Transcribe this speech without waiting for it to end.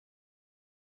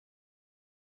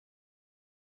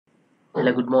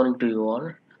Hello, good morning to you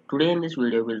all. Today in this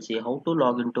video we'll see how to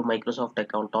log into Microsoft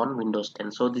account on Windows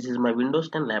 10. So this is my Windows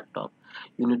 10 laptop.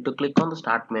 You need to click on the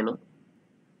start menu.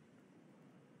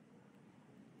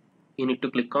 You need to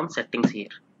click on settings here.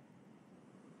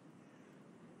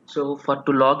 So for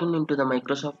to log in into the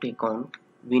Microsoft account,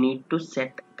 we need to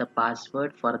set the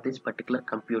password for this particular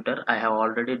computer. I have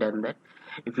already done that.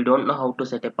 If you don't know how to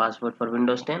set a password for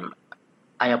Windows 10,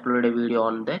 I uploaded a video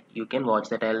on that. You can watch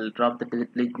that. I'll drop the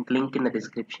link in the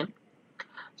description.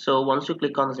 So once you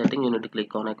click on the setting, you need to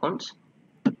click on accounts.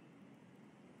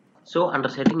 So under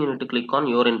setting you need to click on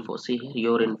your info. See here,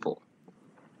 your info.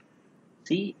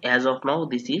 See, as of now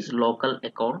this is local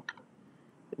account.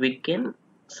 We can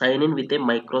sign in with a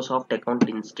Microsoft account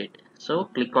instead. So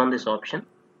click on this option.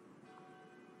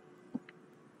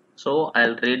 So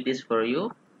I'll read this for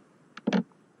you.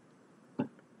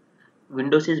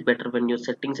 Windows is better when your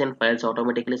settings and files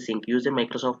automatically sync. Use a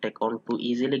Microsoft account to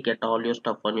easily get all your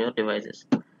stuff on your devices.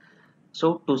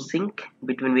 So to sync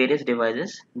between various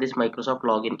devices, this Microsoft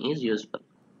login is useful.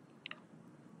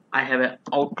 I have an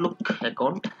Outlook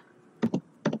account.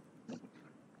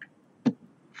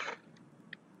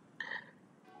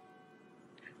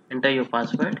 Enter your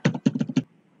password.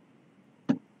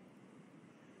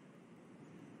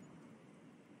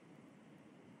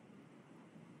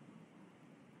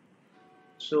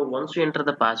 So once you enter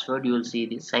the password, you will see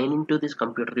this sign into this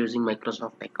computer using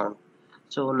Microsoft account.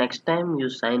 So next time you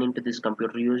sign into this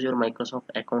computer, use your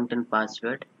Microsoft account and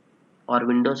password or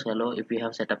Windows Hello if you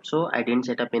have set up. So I didn't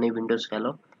set up any Windows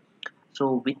Hello.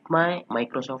 So with my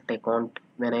Microsoft account,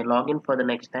 when I log in for the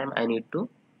next time, I need to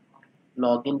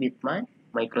log in with my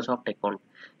Microsoft account.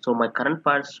 So my current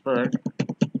password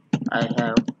I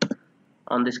have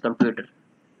on this computer.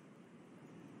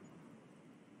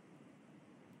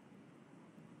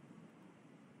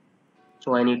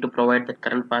 So I need to provide the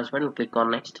current password and click on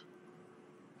next.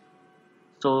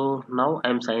 So now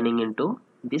I'm signing into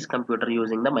this computer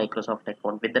using the Microsoft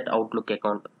account with that Outlook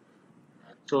account.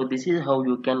 So this is how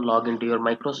you can log into your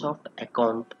Microsoft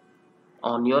account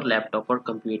on your laptop or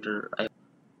computer.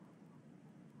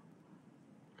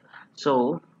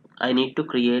 So I need to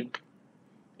create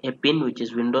a pin which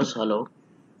is Windows Hello,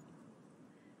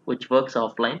 which works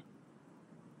offline.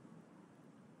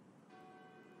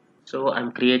 So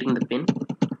I'm creating the pin.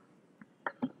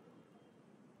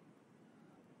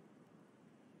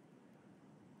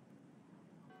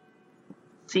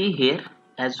 See here,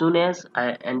 as soon as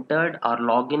I entered or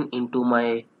login into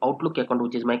my Outlook account,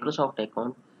 which is Microsoft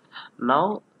account,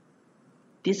 now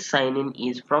this sign in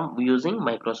is from using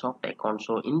Microsoft account.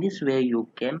 So in this way you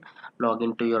can log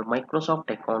into your Microsoft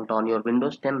account on your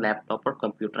Windows 10 laptop or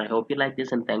computer. I hope you like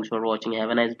this and thanks for watching. Have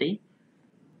a nice day.